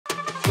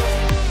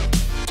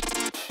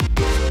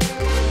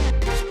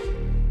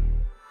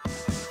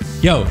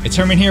Yo, it's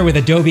Herman here with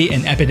Adobe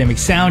and Epidemic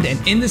Sound,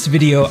 and in this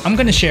video, I'm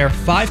going to share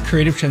 5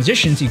 creative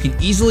transitions you can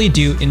easily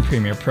do in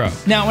Premiere Pro.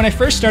 Now, when I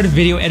first started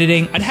video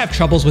editing, I'd have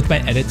troubles with my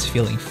edits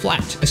feeling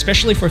flat,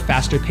 especially for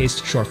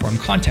faster-paced short-form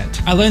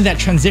content. I learned that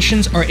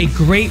transitions are a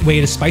great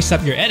way to spice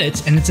up your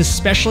edits, and it's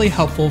especially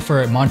helpful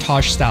for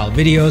montage-style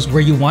videos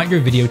where you want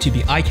your video to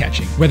be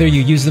eye-catching. Whether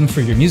you use them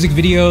for your music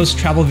videos,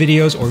 travel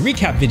videos, or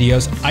recap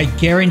videos, I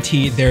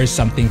guarantee there is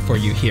something for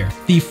you here.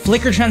 The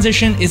flicker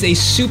transition is a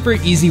super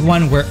easy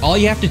one where all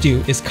you have to do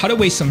is cut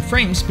away some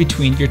frames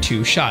between your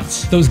 2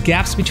 shots. Those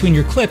gaps between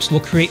your clips will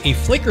create a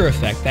flicker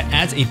effect that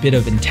adds a bit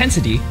of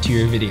intensity to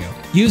your video.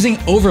 Using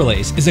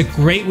overlays is a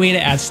great way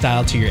to add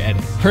style to your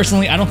edit.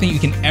 Personally, I don't think you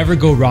can ever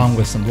go wrong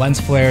with some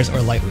lens flares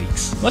or light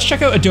leaks. Let's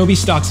check out Adobe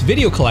Stock's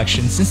video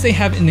collection since they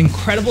have an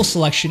incredible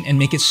selection and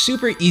make it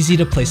super easy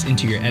to place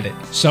into your edit.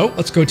 So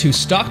let's go to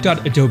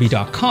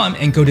stock.adobe.com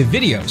and go to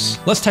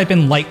videos. Let's type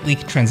in light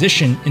leak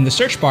transition in the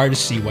search bar to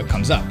see what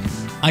comes up.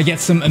 I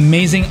get some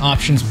amazing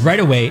options right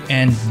away,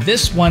 and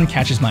this one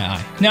catches my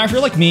eye. Now, if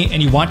you're like me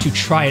and you want to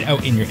try it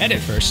out in your edit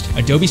first,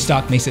 Adobe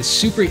Stock makes it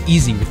super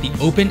easy with the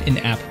Open in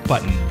App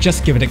button.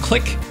 Just give it a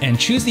click and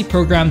choose the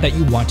program that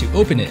you want to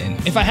open it in.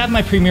 If I have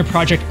my Premiere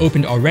project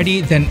opened already,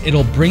 then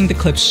it'll bring the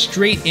clip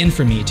straight in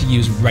for me to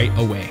use right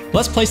away.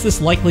 Let's place this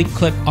light leak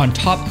clip on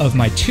top of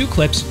my 2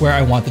 clips where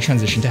I want the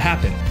transition to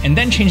happen, and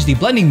then change the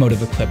blending mode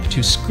of the clip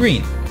to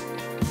screen.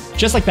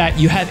 Just like that,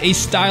 you have a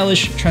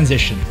stylish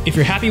transition. If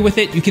you're happy with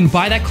it, you can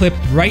buy that clip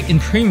right in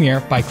Premiere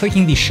by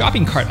clicking the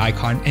shopping cart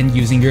icon and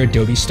using your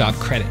Adobe Stock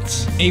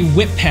credits. A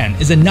whip pan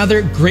is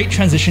another great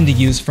transition to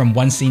use from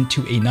one scene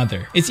to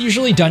another. It's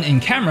usually done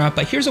in camera,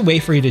 but here's a way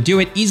for you to do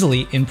it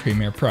easily in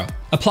Premiere Pro.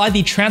 Apply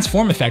the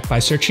transform effect by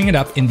searching it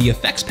up in the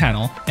effects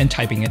panel and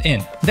typing it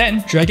in.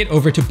 Then drag it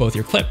over to both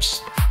your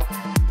clips.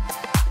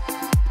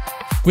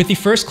 With the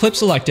first clip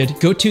selected,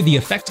 go to the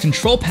Effects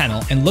Control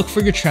panel and look for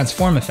your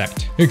transform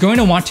effect. You're going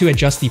to want to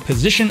adjust the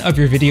position of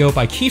your video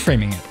by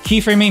keyframing it.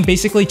 Keyframing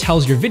basically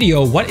tells your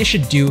video what it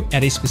should do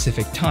at a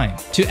specific time.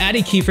 To add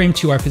a keyframe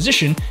to our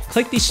position,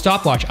 click the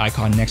stopwatch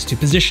icon next to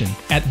position.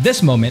 At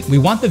this moment, we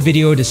want the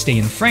video to stay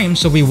in frame,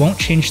 so we won't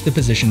change the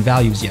position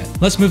values yet.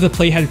 Let's move the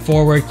playhead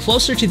forward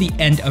closer to the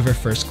end of our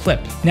first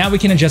clip. Now we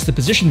can adjust the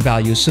position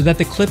values so that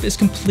the clip is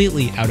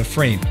completely out of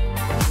frame.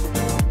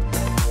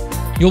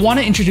 You'll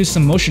want to introduce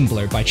some motion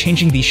blur by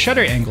changing the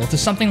shutter angle to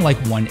something like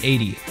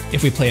 180.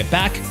 If we play it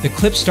back, the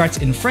clip starts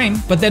in frame,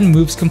 but then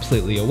moves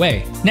completely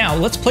away. Now,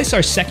 let's place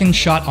our second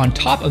shot on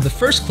top of the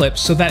first clip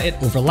so that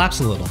it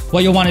overlaps a little.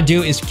 What you'll want to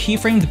do is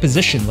keyframe the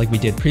position like we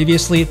did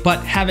previously,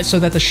 but have it so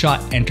that the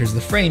shot enters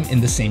the frame in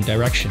the same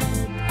direction.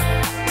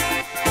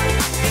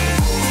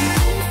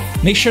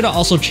 Make sure to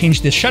also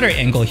change the shutter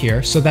angle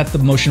here so that the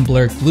motion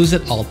blur glues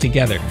it all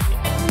together.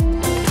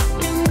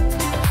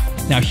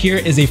 Now here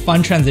is a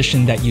fun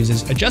transition that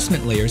uses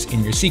adjustment layers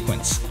in your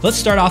sequence. Let's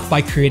start off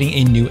by creating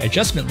a new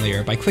adjustment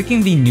layer by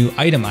clicking the new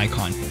item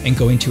icon and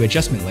going to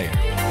adjustment layer.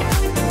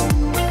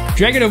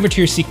 Drag it over to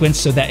your sequence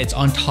so that it's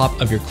on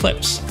top of your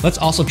clips. Let's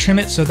also trim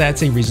it so that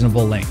it's a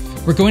reasonable length.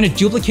 We're going to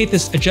duplicate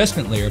this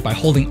adjustment layer by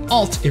holding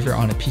Alt if you're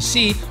on a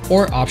PC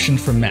or Option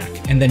for Mac,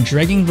 and then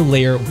dragging the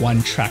layer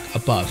 1 track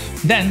above.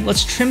 Then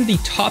let's trim the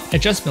top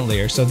adjustment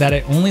layer so that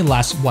it only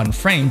lasts 1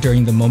 frame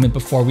during the moment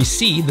before we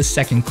see the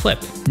second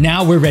clip.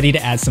 Now we're ready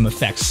to add some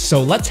effects,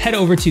 so let's head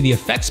over to the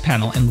effects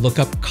panel and look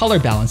up color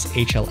balance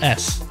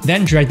HLS.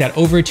 Then drag that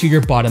over to your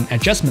bottom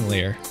adjustment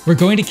layer. We're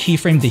going to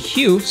keyframe the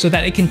hue so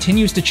that it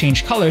continues to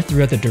change color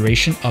throughout the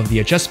duration of the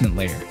adjustment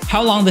layer.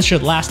 How long this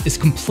should last is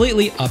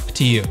completely up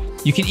to you.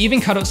 You can even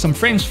cut out some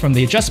frames from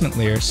the adjustment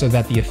layer so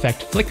that the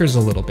effect flickers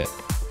a little bit.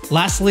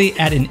 Lastly,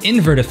 add an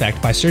invert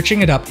effect by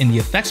searching it up in the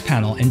effects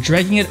panel and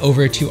dragging it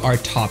over to our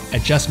top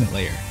adjustment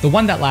layer, the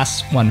one that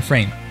lasts 1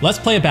 frame. Let's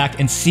play it back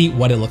and see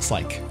what it looks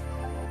like.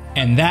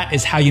 And that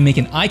is how you make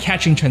an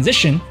eye-catching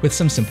transition with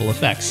some simple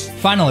effects.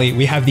 Finally,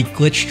 we have the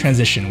glitch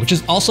transition, which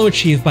is also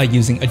achieved by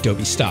using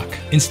Adobe Stock.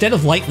 Instead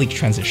of light leak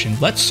transition,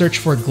 let's search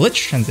for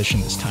glitch transition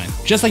this time.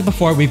 Just like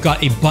before, we've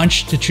got a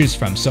bunch to choose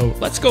from, so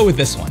let's go with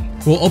this one.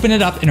 We'll open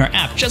it up in our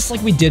app just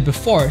like we did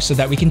before so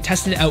that we can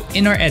test it out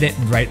in our edit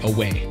right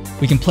away.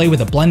 We can play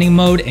with a blending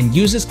mode and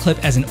use this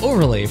clip as an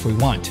overlay if we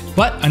want.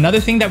 But another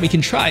thing that we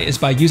can try is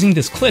by using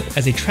this clip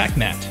as a track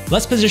mat.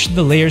 Let's position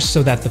the layers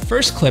so that the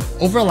first clip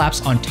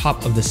overlaps on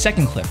top of the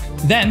second clip.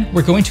 Then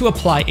we're going to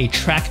apply a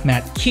track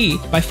mat key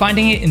by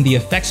finding it in the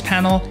effects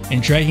panel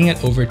and dragging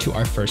it over to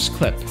our first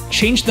clip.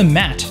 Change the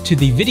mat to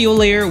the video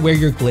layer where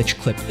your glitch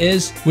clip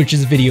is, which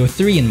is video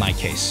 3 in my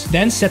case.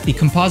 Then set the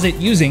composite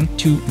using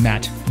to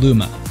matte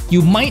Luma.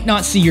 You might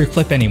not see your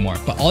clip anymore,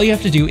 but all you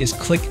have to do is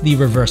click the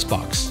reverse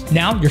box.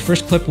 Now your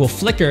first clip will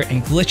flicker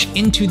and glitch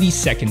into the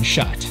second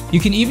shot. You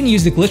can even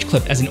use the glitch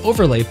clip as an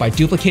overlay by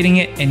duplicating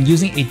it and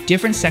using a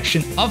different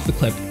section of the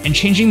clip and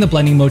changing the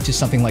blending mode to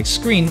something like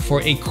screen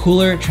for a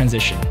cooler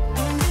transition.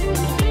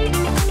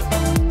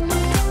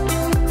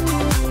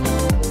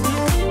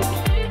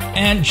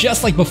 And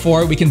just like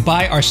before, we can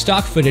buy our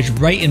stock footage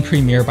right in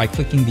Premiere by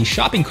clicking the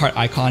shopping cart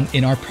icon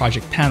in our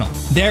project panel.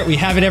 There we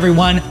have it,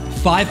 everyone.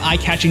 5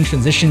 eye-catching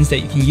transitions that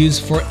you can use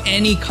for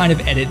any kind of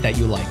edit that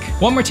you like.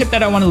 One more tip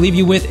that I want to leave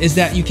you with is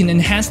that you can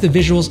enhance the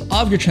visuals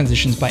of your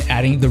transitions by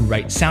adding the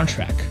right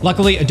soundtrack.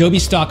 Luckily, Adobe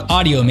Stock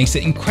Audio makes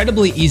it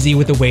incredibly easy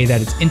with the way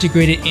that it's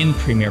integrated in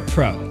Premiere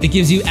Pro. It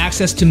gives you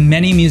access to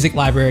many music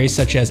libraries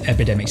such as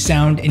Epidemic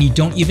Sound, and you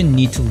don't even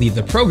need to leave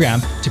the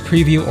program to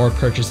preview or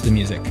purchase the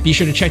music. Be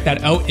sure to check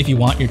that out if you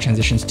want your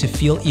transitions to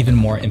feel even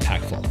more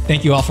impactful.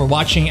 Thank you all for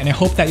watching, and I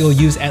hope that you'll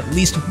use at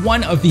least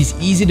one of these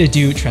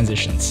easy-to-do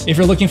transitions. If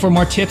you're looking for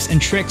more tips and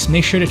tricks,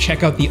 make sure to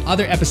check out the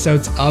other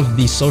episodes of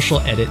the Social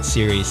Edit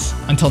series.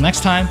 Until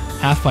next time,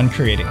 have fun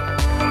creating.